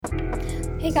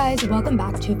Hey guys, welcome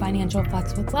back to Financial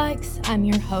Flex with Lex. I'm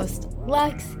your host,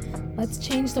 Lex. Let's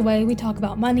change the way we talk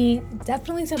about money.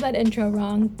 Definitely said that intro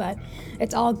wrong, but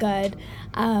it's all good.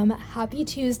 Happy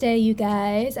Tuesday, you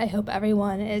guys. I hope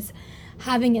everyone is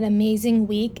having an amazing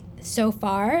week so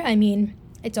far. I mean,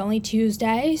 it's only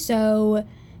Tuesday, so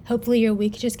hopefully your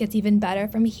week just gets even better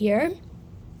from here.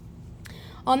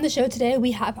 On the show today,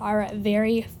 we have our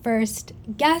very first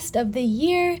guest of the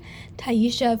year,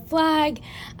 Taisha Flagg.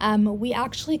 We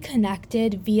actually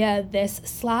connected via this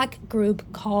Slack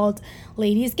group called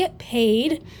Ladies Get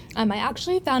Paid. I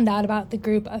actually found out about the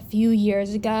group a few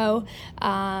years ago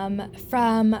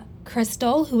from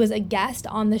Crystal, who was a guest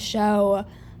on the show,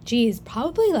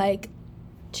 probably like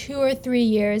 2 or 3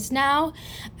 years now.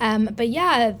 But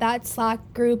yeah, that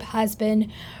Slack group has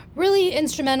been really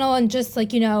instrumental in just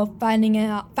finding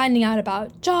out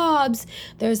about jobs.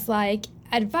 There's like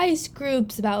advice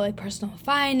groups about like personal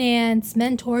finance,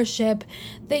 mentorship,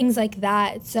 things like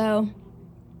that. So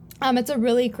it's a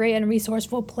really great and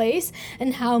resourceful place,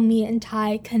 and how me and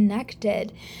Ty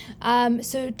connected.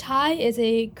 So Ty is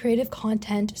a creative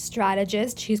content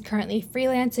strategist. She's currently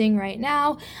freelancing right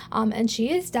now, and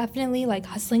she is definitely like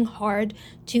hustling hard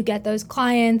to get those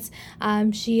clients.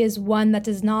 She is one that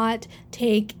does not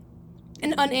take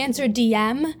an unanswered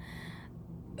DM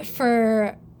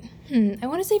for I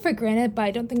want to say for granted, but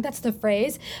I don't think that's the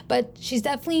phrase. But she's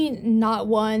definitely not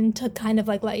one to kind of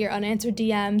like let your unanswered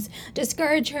DMs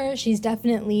discourage her. She's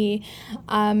definitely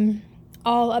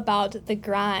all about the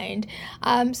grind.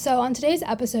 So on today's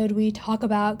episode, we talk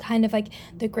about kind of like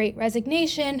the Great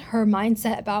Resignation, her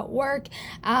mindset about work,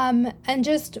 and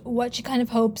just what she kind of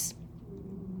hopes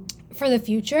for the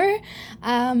future.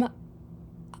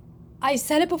 I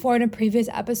said it before in a previous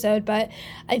episode, but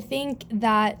I think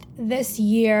that this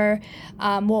year,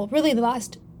 really the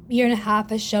last year and a half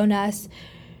has shown us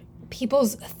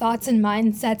people's thoughts and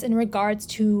mindsets in regards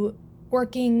to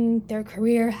working their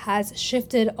career has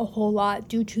shifted a whole lot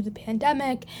due to the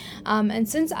pandemic. And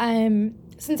since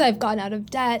I've gotten out of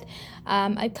debt,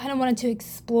 I kind of wanted to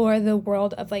explore the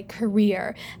world of like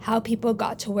career, how people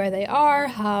got to where they are,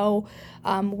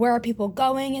 where are people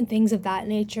going, and things of that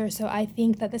nature. So I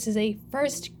think that this is a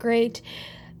first great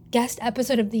guest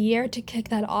episode of the year to kick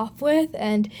that off with.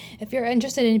 And if you're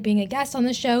interested in being a guest on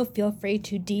the show, feel free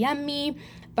to DM me,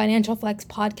 Financial Flex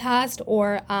Podcast,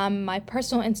 or my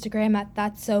personal Instagram at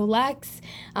That's So Lex.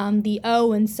 The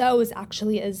O in so is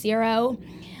actually a 0.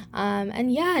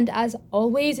 And as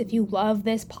always, if you love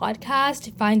this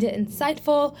podcast, find it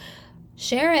insightful,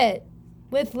 share it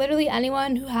with literally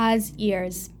anyone who has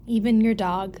ears, even your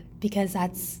dog, because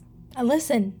that's a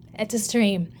listen, it's a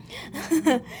stream.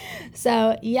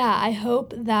 So yeah, I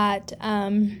hope that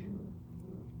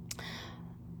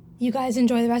you guys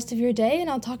enjoy the rest of your day, and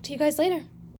I'll talk to you guys later.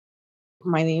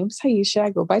 My name's Taisha. I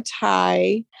go by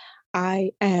Ty.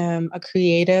 I am a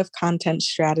creative content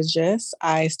strategist.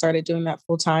 I started doing that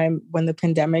full time when the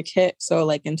pandemic hit. So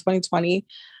like in 2020,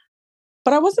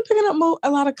 but I wasn't picking up a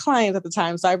lot of clients at the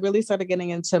time. So I really started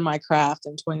getting into my craft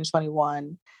in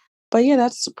 2021. But yeah,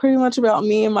 that's pretty much about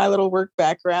me and my little work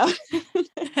background.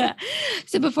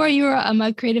 So before you were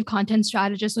a creative content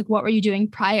strategist, like what were you doing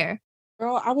prior?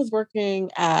 Girl, I was working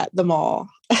at the mall.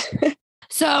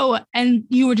 So, and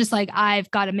you were just like,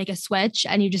 I've got to make a switch.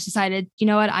 And you just decided, you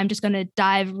know what, I'm just going to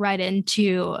dive right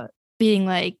into being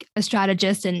like a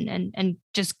strategist and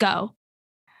just go.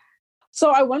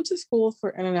 So I went to school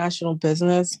for international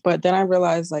business, but then I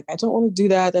realized like, I don't want to do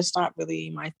that. That's not really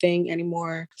my thing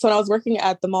anymore. So when I was working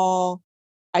at the mall,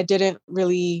 I didn't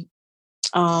really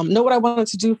know what I wanted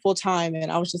to do full time.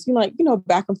 And I was just,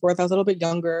 back and forth. I was a little bit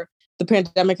younger. The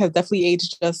pandemic has definitely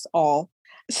aged us all.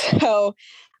 So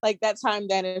like that time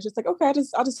then it was just like, okay,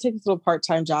 I'll just take this little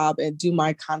part-time job and do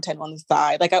my content on the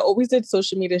side. Like I always did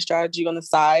social media strategy on the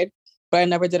side, but I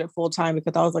never did it full time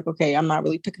because I was like, okay, I'm not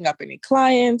really picking up any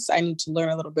clients. I need to learn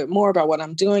a little bit more about what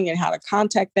I'm doing and how to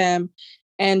contact them.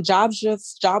 And jobs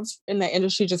in the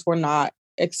industry just were not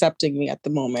accepting me at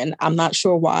the moment. I'm not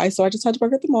sure why. So I just had to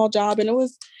work at the mall job, and it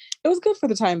was good for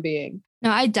the time being. No,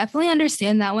 I definitely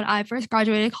understand that. When I first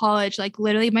graduated college, like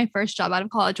literally my first job out of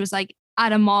college was like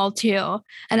at a mall too.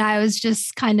 And I was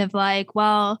just kind of like,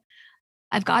 well,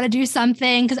 I've got to do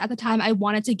something, because at the time I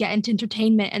wanted to get into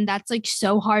entertainment, and that's like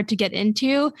so hard to get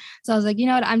into. So I was like, you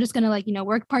know what, I'm just going to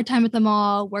work part-time at the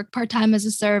mall, work part-time as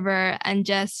a server, and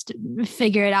just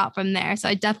figure it out from there. So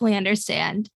I definitely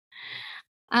understand.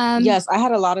 Yes, I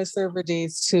had a lot of server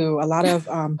days too, a lot of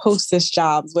hostess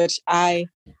jobs, which I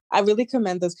really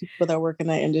commend those people that work in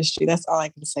that industry. That's all I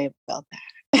can say about that.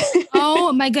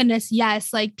 Oh my goodness.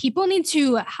 Yes. Like people need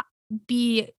to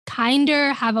be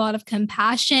kinder, have a lot of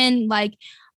compassion. Like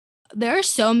there are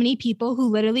so many people who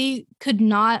literally could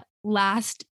not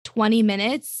last 20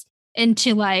 minutes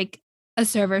into like a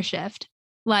server shift.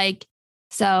 Like,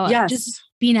 so just Yes.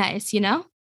 be nice, you know?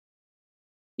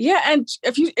 Yeah, and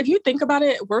if you think about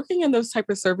it, working in those type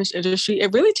of service industry,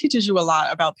 it really teaches you a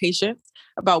lot about patience,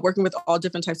 about working with all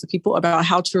different types of people, about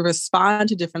how to respond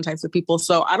to different types of people.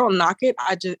 So I don't knock it.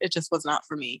 It just was not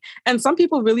for me. And some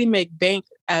people really make bank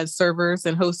as servers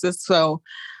and hostess. So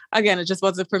again, it just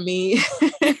wasn't for me.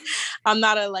 I'm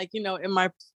not a like, in my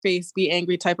face be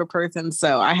angry type of person.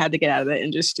 So I had to get out of the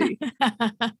industry.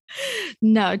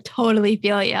 No, totally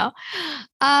feel you.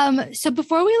 So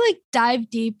before we like dive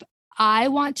deep, I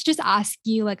want to just ask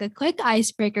you like a quick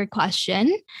icebreaker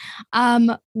question.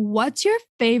 What's your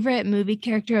favorite movie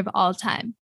character of all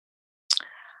time?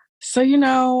 So,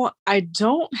 I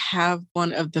don't have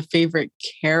one of the favorite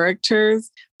characters,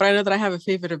 but I know that I have a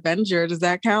favorite Avenger. Does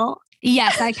that count?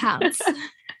 Yes, that counts.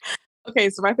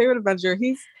 Okay, so my favorite Avenger,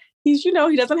 he's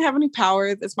he doesn't have any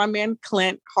powers. It's my man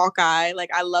Clint Hawkeye. Like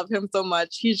I love him so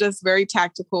much. He's just very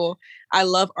tactical. I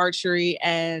love archery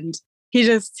and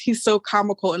he's so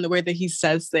comical in the way that he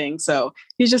says things. So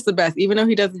he's just the best. Even though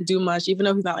he doesn't do much, even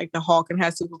though he's not like the Hulk and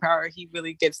has superpower, he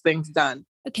really gets things done.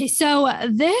 Okay, so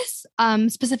this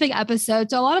specific episode,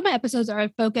 so a lot of my episodes are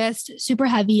focused super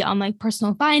heavy on like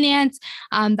personal finance.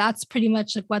 That's pretty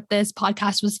much like what this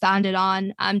podcast was founded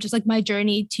on. Just like my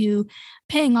journey to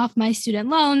paying off my student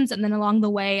loans, and then along the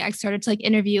way, I started to like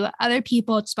interview other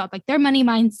people just about like their money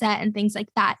mindset and things like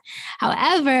that.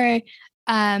 However,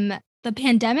 the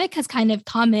pandemic has kind of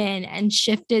come in and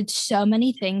shifted so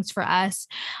many things for us.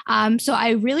 So I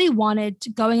really wanted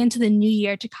going into the new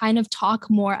year to kind of talk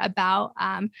more about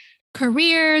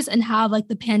careers and how like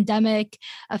the pandemic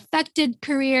affected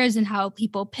careers and how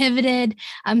people pivoted.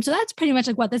 So that's pretty much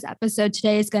like what this episode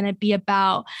today is going to be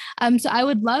about. So I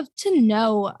would love to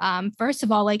know, first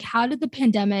of all, like how did the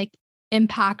pandemic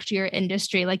impact your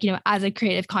industry, like, as a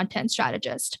creative content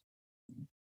strategist?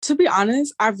 To be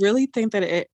honest, I really think that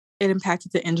it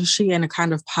impacted the industry in a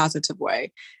kind of positive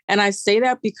way. And I say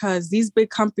that because these big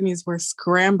companies were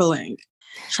scrambling,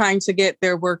 trying to get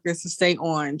their workers to stay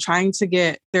on, trying to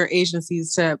get their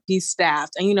agencies to be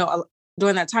staffed. And,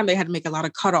 during that time, they had to make a lot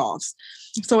of cutoffs.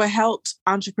 So it helped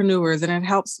entrepreneurs and it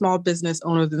helped small business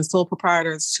owners and sole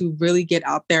proprietors to really get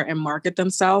out there and market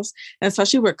themselves. And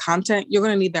especially with content, you're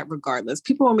going to need that regardless.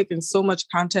 People were making so much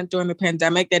content during the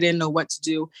pandemic, they didn't know what to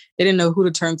do. They didn't know who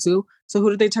to turn to. So who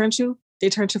did they turn to? They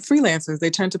turned to freelancers. They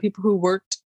turned to people who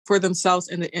worked for themselves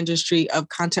in the industry of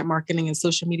content marketing and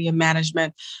social media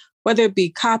management, whether it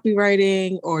be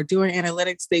copywriting or doing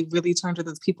analytics. They really turned to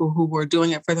those people who were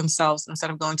doing it for themselves instead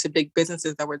of going to big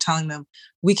businesses that were telling them,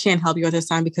 we can't help you at this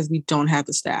time because we don't have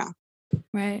the staff.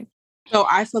 Right. So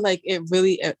I feel like it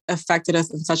really affected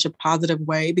us in such a positive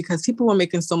way because people were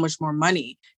making so much more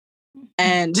money.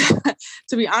 And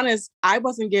to be honest, I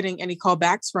wasn't getting any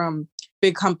callbacks from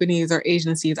big companies or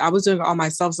agencies. I was doing it all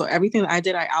myself. So everything that I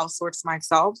did, I outsourced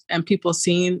myself and people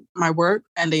seen my work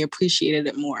and they appreciated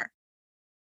it more.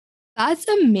 That's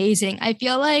amazing. I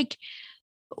feel like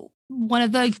one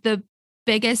of the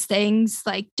biggest things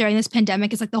like during this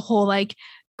pandemic is like the whole like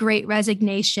great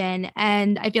resignation.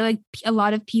 And I feel like a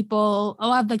lot of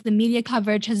like the media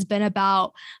coverage has been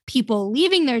about people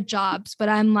leaving their jobs, but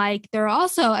I'm like, there are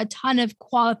also a ton of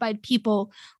qualified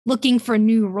people looking for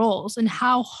new roles and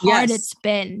how hard it's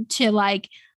been to like,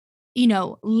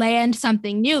 land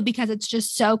something new because it's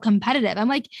just so competitive. I'm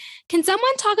like, can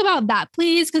someone talk about that,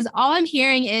 please? Because all I'm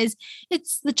hearing is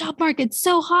it's the job market's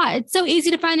so hot. It's so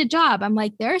easy to find a job. I'm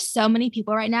like, there are so many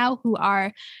people right now who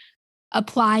are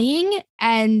applying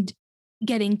and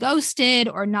getting ghosted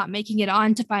or not making it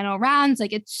on to final rounds.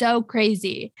 Like it's so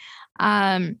crazy.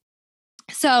 I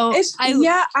can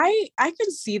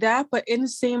see that, but in the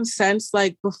same sense,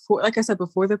 like before, like I said,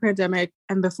 before the pandemic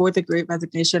and before the Great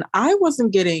Resignation, I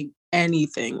wasn't getting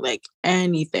anything.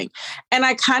 And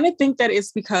I kind of think that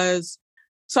it's because,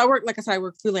 so I work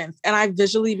freelance and I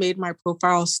visually made my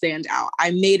profile stand out.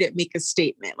 I made it make a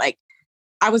statement. Like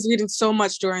I was reading so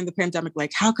much during the pandemic,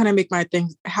 like how can I make my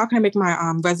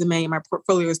resume and my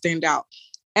portfolio stand out?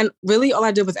 And really all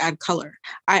I did was add color.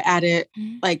 I added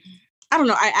I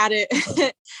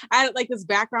added like this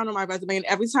background on my resume. And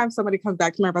every time somebody comes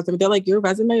back to my resume, they're like, your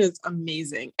resume is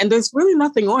amazing. And there's really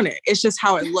nothing on it. It's just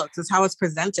how it looks. It's how it's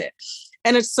presented.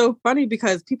 And it's so funny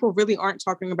because people really aren't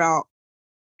talking about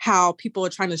how people are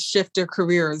trying to shift their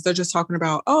careers. They're just talking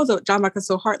about, oh, the job market's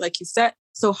so hot, like you said,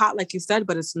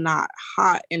 but it's not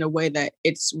hot in a way that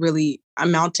it's really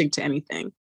amounting to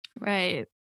anything. Right.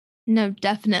 No,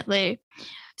 definitely.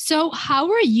 So how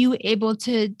were you able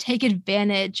to take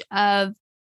advantage of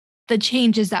the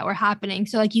changes that were happening.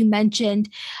 So like you mentioned,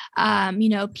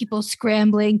 people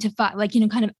scrambling to find, like,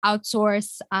 kind of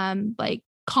outsource, like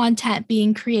content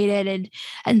being created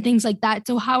and things like that.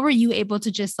 So how were you able to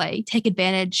just like take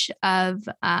advantage of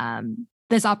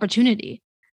this opportunity?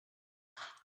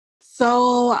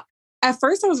 So at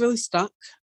first I was really stuck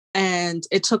and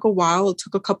it took a while. It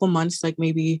took a couple months, like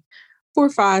maybe 4,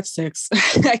 5, 6.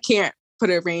 I can't put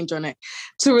a range on it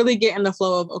to really get in the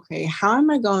flow of, okay, how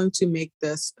am I going to make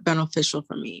this beneficial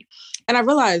for me? And I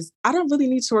realized I don't really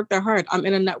need to work that hard. I'm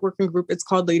in a networking group. It's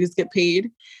called Ladies Get Paid.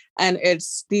 And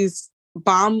it's these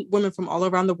bomb women from all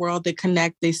around the world. They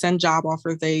connect, they send job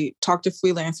offers, they talk to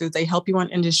freelancers, they help you on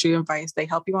industry advice, they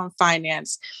help you on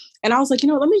finance. And I was like,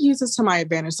 let me use this to my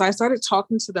advantage. So I started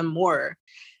talking to them more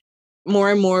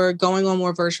and more, going on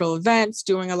more virtual events,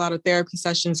 doing a lot of therapy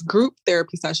sessions, group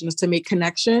therapy sessions to make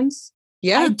connections.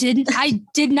 Yeah. I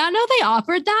did not know they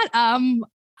offered that.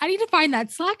 I need to find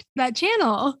that that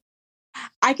channel.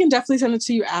 I can definitely send it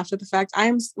to you after the fact.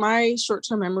 My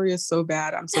short-term memory is so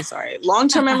bad. I'm so sorry.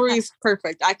 Long-term memory is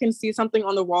perfect. I can see something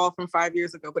on the wall from 5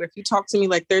 years ago, but if you talk to me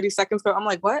like 30 seconds ago, I'm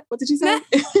like, what? What did you say?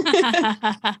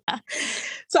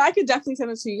 So I could definitely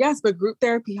send it to you. Yes, but group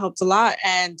therapy helped a lot.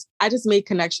 And I just made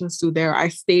connections through there. I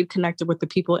stayed connected with the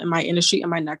people in my industry and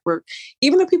my network.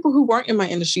 Even the people who weren't in my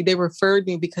industry, they referred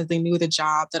me because they knew the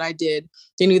job that I did.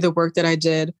 They knew the work that I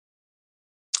did.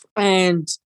 And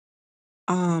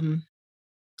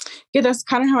yeah, that's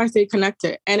kind of how I stay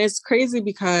connected. And it's crazy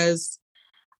because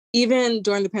even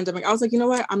during the pandemic, I was like, you know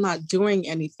what? I'm not doing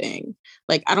anything.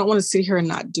 Like, I don't want to sit here and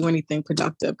not do anything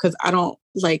productive because I don't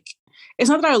like, it's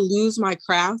not that I lose my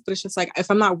craft, but it's just like, if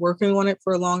I'm not working on it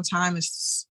for a long time,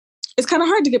 it's kind of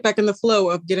hard to get back in the flow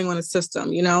of getting on a system,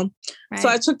 Right. So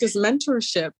I took this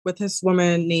mentorship with this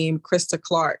woman named Krista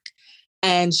Clark,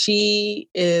 and she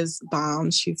is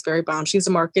bomb. She's very bomb. She's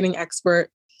a marketing expert.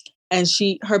 And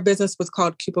her business was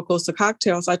called Cubicles to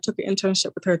Cocktails. So I took an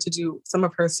internship with her to do some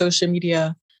of her social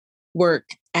media work.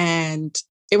 And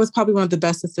it was probably one of the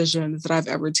best decisions that I've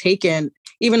ever taken,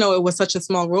 even though it was such a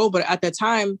small role. But at that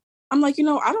time, I'm like,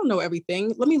 I don't know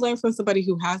everything. Let me learn from somebody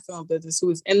who has their own business, who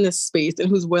is in this space and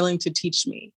who's willing to teach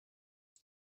me.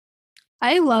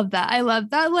 I love that. I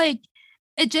love that. Like,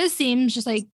 it just seems just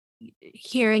like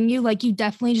hearing you, like you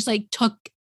definitely just like took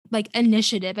like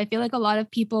initiative. I feel like a lot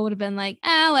of people would have been like,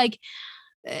 like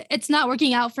it's not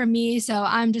working out for me, so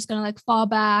I'm just gonna like fall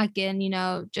back and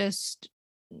just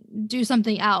do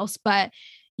something else. But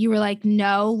you were like,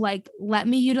 no, like let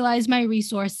me utilize my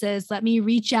resources, let me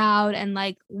reach out and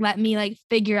like let me like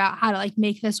figure out how to like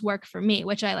make this work for me,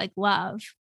 which I like love.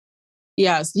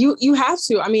 Yes, you have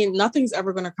to. I mean, nothing's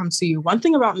ever going to come to you. One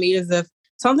thing about me is if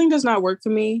something does not work for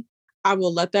me, I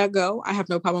will let that go. I have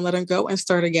no problem letting go and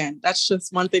start again. That's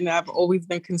just one thing that I've always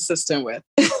been consistent with.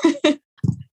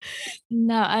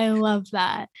 No, I love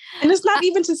that. And it's not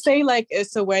even to say like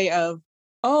it's a way of,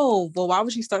 oh, well, why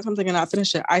would you start something and not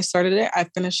finish it? I started it, I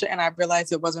finished it, and I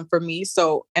realized it wasn't for me.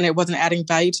 And it wasn't adding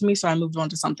value to me. So I moved on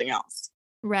to something else.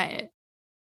 Right.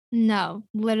 No,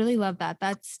 literally love that.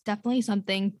 That's definitely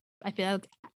something I feel like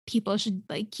people should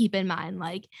like keep in mind.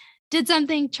 Like, did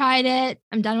something, tried it,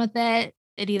 I'm done with it.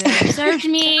 It either served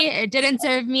me, it didn't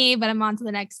serve me, but I'm on to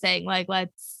the next thing. Like,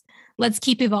 let's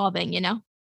keep evolving,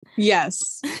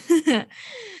 Yes.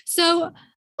 So,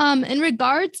 in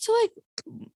regards to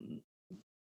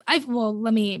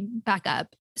let me back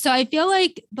up. So I feel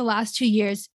like the last 2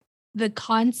 years, the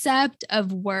concept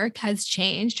of work has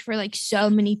changed for like so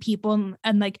many people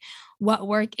and like what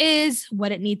work is,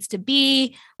 what it needs to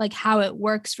be, like how it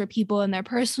works for people in their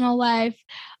personal life.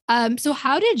 So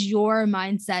how did your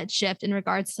mindset shift in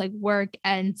regards to like work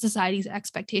and society's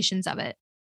expectations of it?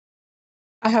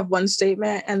 I have one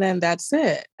statement and then that's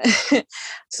it.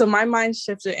 So my mind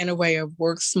shifted in a way of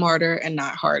work smarter and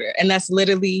not harder. And that's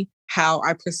literally how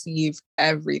I perceive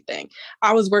everything.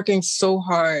 I was working so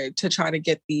hard to try to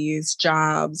get these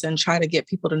jobs and try to get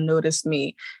people to notice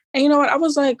me. And you know what? I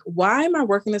was like, why am I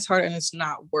working this hard and it's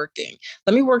not working?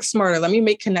 Let me work smarter. Let me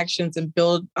make connections and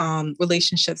build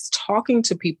relationships, talking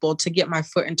to people to get my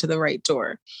foot into the right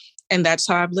door. And that's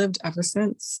how I've lived ever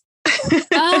since.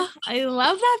 Oh, I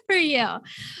love that for you.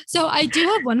 So I do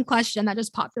have one question that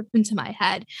just popped up into my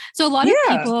head. So a lot of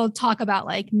people talk about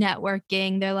like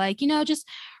networking. They're like, just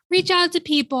reach out to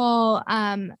people.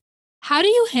 How do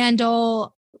you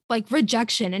handle like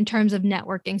rejection in terms of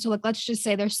networking? So like, let's just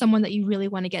say there's someone that you really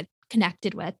want to get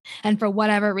connected with, and for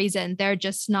whatever reason, they're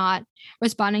just not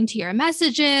responding to your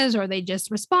messages, or they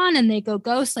just respond and they go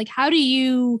ghost. Like, how do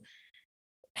you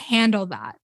handle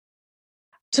that?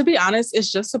 To be honest,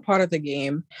 it's just a part of the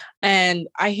game. And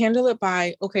I handle it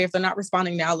by, okay, if they're not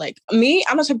responding now, like me,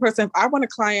 I'm the type of person, if I want a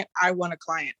client, I want a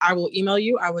client. I will email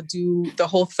you. I will do the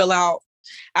whole fill out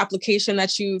application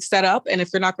that you set up. And if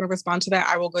you're not going to respond to that,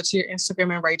 I will go to your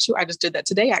Instagram and write you. I just did that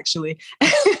today, actually.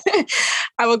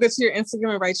 I will go to your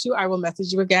Instagram and write you. I will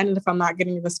message you again. And if I'm not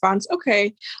getting a response,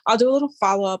 okay, I'll do a little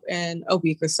follow up in a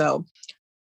week or so.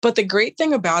 But the great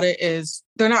thing about it is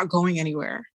they're not going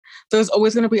anywhere. There's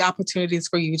always going to be opportunities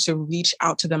for you to reach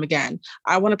out to them again.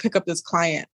 I want to pick up this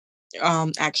client,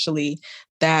 actually,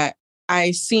 that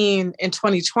I seen in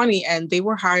 2020, and they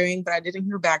were hiring, but I didn't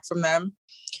hear back from them.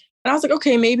 And I was like,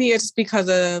 okay, maybe it's because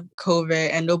of COVID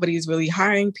and nobody's really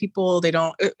hiring people.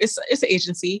 It's an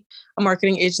agency, a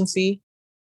marketing agency.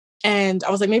 And I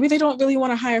was like, maybe they don't really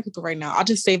want to hire people right now. I'll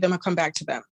just save them and come back to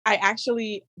them. I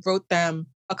actually wrote them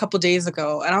a couple days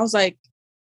ago, and I was like,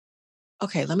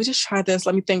 okay, let me just try this.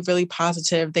 Let me think really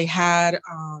positive. They had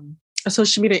a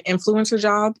social media influencer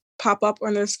job pop up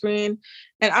on their screen.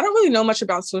 And I don't really know much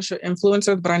about social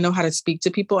influencers, but I know how to speak to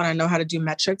people and I know how to do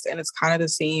metrics. And it's kind of the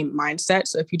same mindset.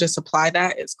 So if you just apply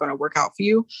that, it's going to work out for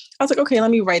you. I was like, okay, let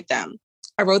me write them.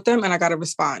 I wrote them and I got a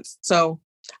response. So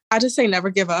I just say never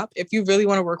give up. If you really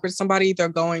want to work with somebody, they're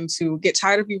going to get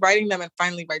tired of you writing them and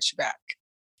finally write you back.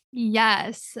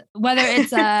 Yes. Whether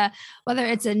it's a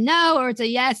no or it's a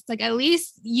yes, it's like at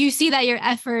least you see that your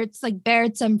efforts like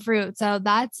bared some fruit. So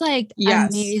that's like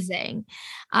amazing.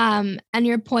 And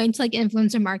your point to like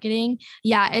influencer marketing,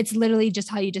 yeah, it's literally just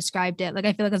how you described it. Like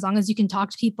I feel like as long as you can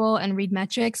talk to people and read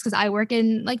metrics, because I work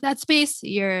in like that space,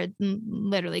 you're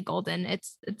literally golden.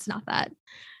 It's not that.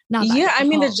 Not that difficult. I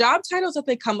mean, the job titles that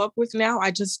they come up with now,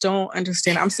 I just don't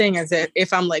understand. I'm saying as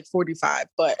if I'm like 45,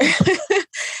 but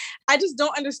I just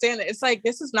don't understand it. It's like,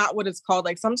 this is not what it's called.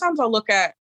 Like sometimes I'll look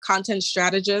at content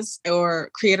strategist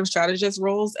or creative strategist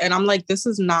roles and I'm like, this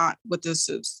is not what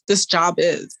this job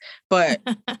is, but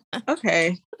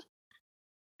okay.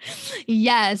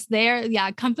 Yes,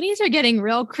 companies are getting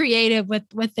real creative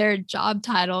with their job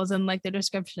titles and like their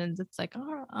descriptions. It's like,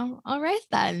 oh, all right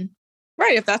then.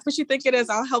 Right. If that's what you think it is,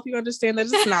 I'll help you understand that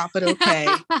it's not, but okay.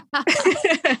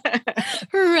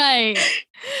 Right.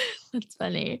 That's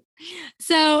funny.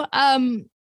 So,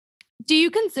 do you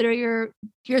consider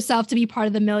yourself to be part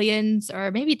of the millions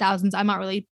or maybe thousands? I'm not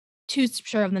really too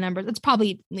sure of the numbers. It's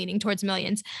probably leaning towards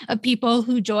millions of people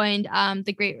who joined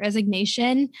the Great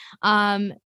Resignation.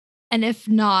 And if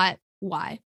not,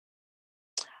 why?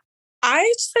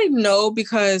 I say no,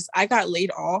 because I got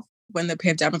laid off when the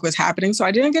pandemic was happening. So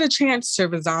I didn't get a chance to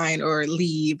resign or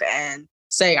leave and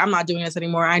say, I'm not doing this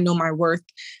anymore. I know my worth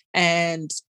and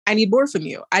I need more from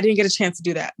you. I didn't get a chance to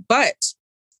do that. But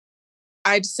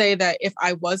I'd say that if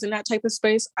I was in that type of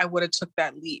space, I would have took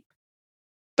that leap.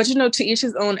 But, to each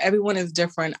his own, everyone is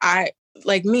different.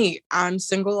 Like me, I'm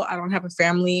single. I don't have a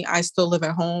family. I still live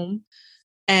at home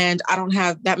and I don't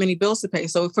have that many bills to pay.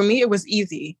 So for me, it was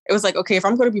easy. It was like, okay, if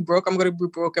I'm going to be broke, I'm going to be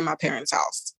broke in my parents'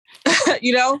 house.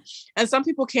 And some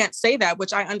people can't say that,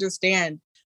 which I understand.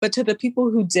 But to the people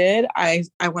who did, I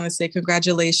want to say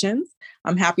congratulations.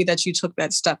 I'm happy that you took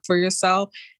that step for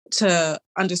yourself to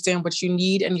understand what you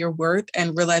need and your worth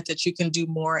and realize that you can do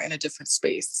more in a different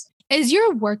space. Is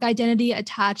your work identity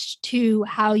attached to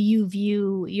how you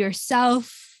view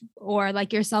yourself or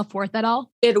like your self-worth at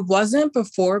all? It wasn't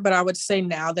before, but I would say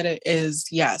now that it is,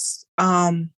 yes.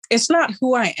 It's not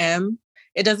who I am.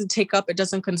 It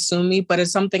doesn't consume me, but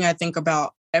it's something I think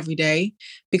about every day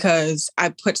because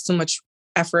I put so much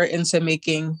effort into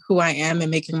making who I am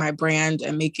and making my brand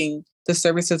and making the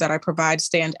services that I provide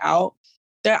stand out,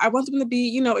 that I want them to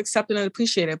be, accepted and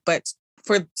appreciated. But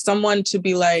for someone to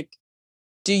be like,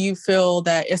 do you feel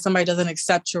that if somebody doesn't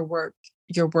accept your work,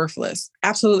 you're worthless?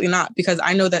 Absolutely not, because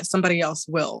I know that somebody else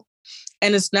will.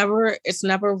 And it's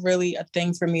never really a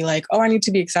thing for me like, oh, I need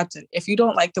to be accepted. If you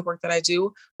don't like the work that I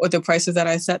do or the prices that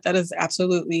I set, that is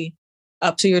absolutely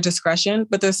up to your discretion,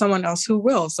 but there's someone else who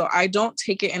will. So I don't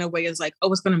take it in a way as like,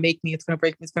 oh, it's going to make me, it's going to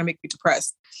break me, it's going to make me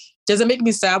depressed. Does it make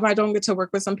me sad when I don't get to work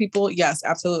with some people? Yes,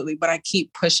 absolutely. But I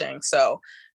keep pushing. So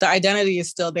the identity is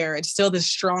still there. It's still this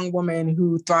strong woman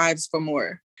who thrives for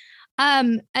more.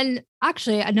 And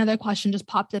actually another question just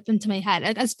popped up into my head.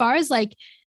 As far as like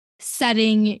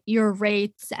setting your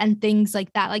rates and things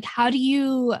like that, like how do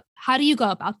you go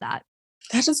about that?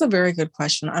 That is a very good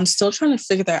question. I'm still trying to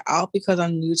figure that out because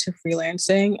I'm new to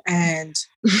freelancing, and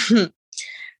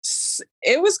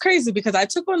it was crazy because I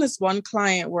took on this one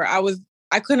client where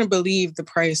I couldn't believe the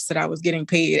price that I was getting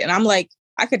paid. And I'm like,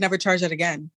 I could never charge that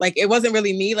again. Like, it wasn't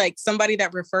really me. Like, somebody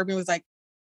that referred me was like,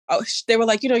 oh, they were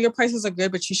like, your prices are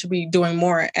good, but you should be doing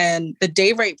more. And the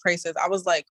day rate prices, I was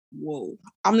like, whoa,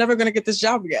 I'm never going to get this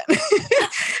job again.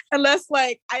 Unless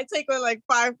like I take on like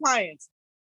 5 clients.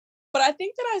 But I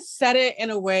think that I said it in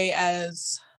a way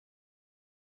as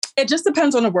it just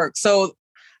depends on the work. So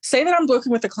say that I'm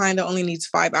working with a client that only needs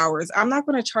 5 hours. I'm not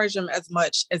going to charge them as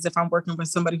much as if I'm working with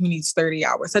somebody who needs 30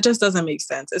 hours. That just doesn't make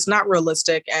sense. It's not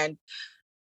realistic. And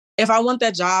if I want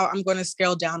that job, I'm going to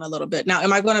scale down a little bit. Now,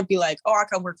 am I going to be like, oh, I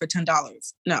can work for $10?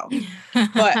 No.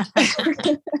 But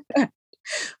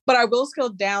but I will scale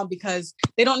down because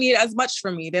they don't need as much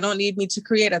from me. They don't need me to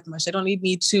create as much. They don't need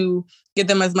me to give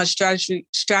them as much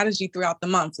strategy throughout the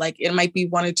month. Like it might be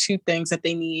 1 or 2 things that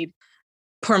they need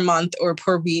per month or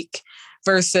per week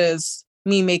versus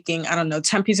me making, I don't know,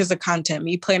 10 pieces of content,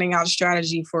 me planning out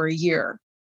strategy for a year.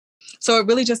 So it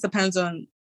really just depends on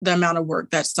the amount of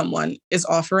work that someone is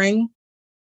offering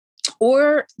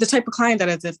or the type of client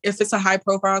that is. If it's a high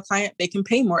profile client, they can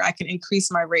pay more. I can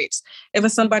increase my rates. If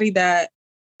it's somebody that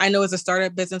I know is a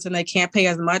startup business and they can't pay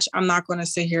as much, I'm not going to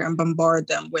sit here and bombard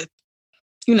them with,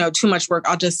 too much work.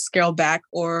 I'll just scale back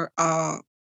or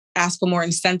ask for more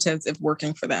incentives if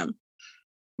working for them.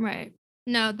 Right.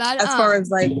 No, that as far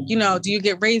as like, do you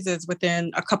get raises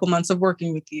within a couple months of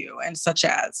working with you and such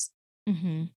as?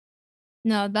 Mm-hmm.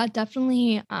 No, that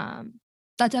definitely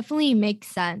makes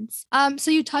sense.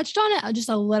 So you touched on it just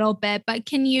a little bit, but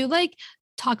can you like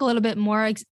talk a little bit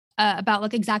more about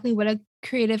like exactly what a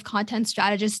creative content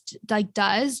strategist like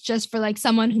does, just for like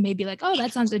someone who may be like, oh,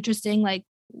 that sounds interesting. Like,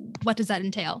 what does that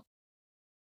entail?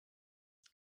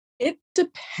 It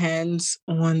depends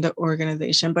on the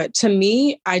organization, but to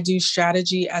me, I do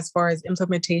strategy as far as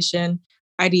implementation,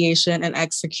 ideation, and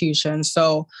execution.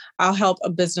 So I'll help a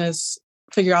business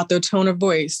figure out their tone of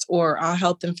voice, or I'll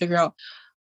help them figure out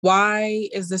why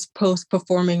is this post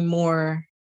performing more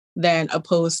than a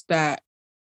post that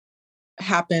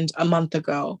happened a month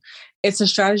ago. It's a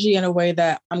strategy in a way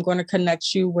that I'm going to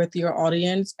connect you with your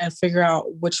audience and figure out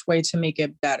which way to make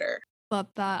it better. Love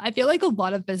that. I feel like a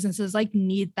lot of businesses like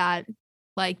need that.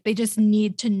 Like they just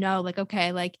need to know like,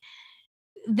 okay, like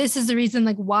this is the reason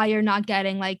like why you're not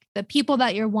getting like the people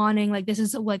that you're wanting. Like this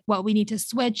is like what we need to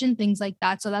switch and things like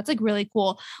that. So that's like really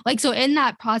cool. Like, so in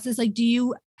that process, like, do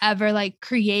you ever like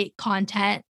create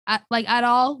content at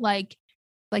all? Like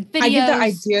videos? I give the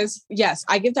ideas. Yes,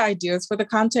 I give the ideas for the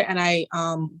content, and I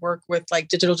work with like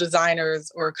digital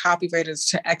designers or copywriters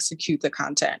to execute the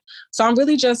content. So I'm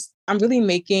really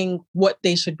making what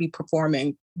they should be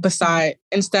performing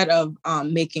instead of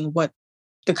making what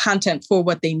the content for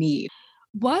what they need.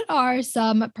 What are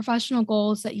some professional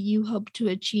goals that you hope to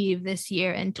achieve this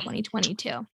year in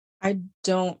 2022? I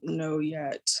don't know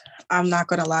yet. I'm not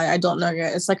going to lie. I don't know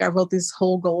yet. It's like I wrote these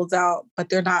whole goals out, but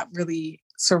they're not really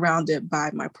surrounded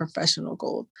by my professional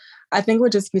goals. I think it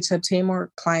would just be to obtain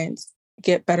more clients,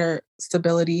 get better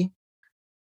stability,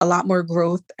 a lot more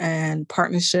growth and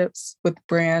partnerships with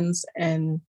brands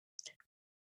and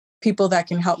people that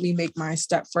can help me make my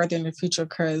step further in the future.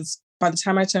 Because by the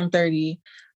time I turn 30,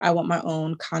 I want my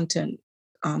own content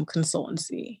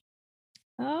consultancy.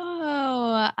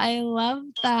 Oh, I love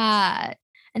that.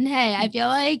 And hey, I feel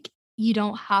like you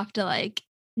don't have to like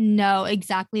know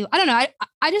exactly. I don't know.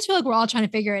 I just feel like we're all trying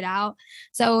to figure it out.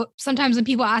 So sometimes when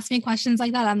people ask me questions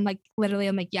like that, I'm like,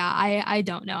 yeah, I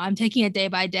don't know. I'm taking it day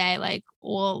by day. Like,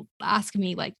 well, ask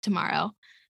me like tomorrow.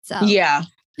 So yeah,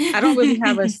 I don't really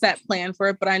have a set plan for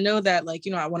it, but I know that like,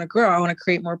 I want to grow. I want to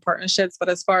create more partnerships. But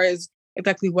as far as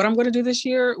exactly what I'm going to do this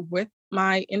year with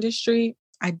my industry,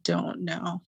 I don't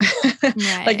know.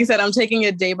 Right. Like you said, I'm taking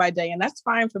it day by day, and that's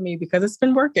fine for me because it's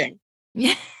been working.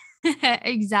 Yeah,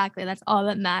 exactly. That's all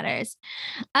that matters.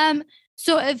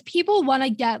 So if people want to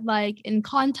get like in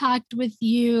contact with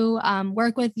you,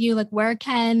 work with you, like where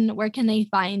can they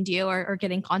find you or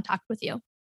get in contact with you?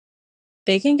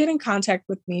 They can get in contact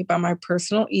with me by my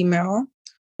personal email,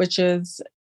 which is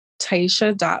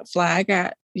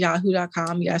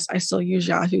taisha.flag@yahoo.com. Yes, I still use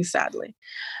Yahoo, sadly.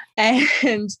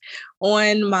 And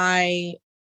on my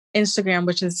Instagram,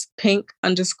 which is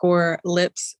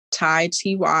pink_lips ty.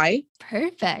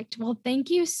 Perfect. Well, thank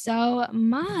you so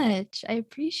much. I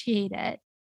appreciate it.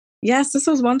 Yes, this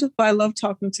was wonderful. I love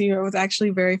talking to you. It was actually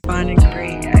very fun and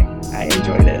great. I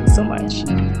enjoyed it so much.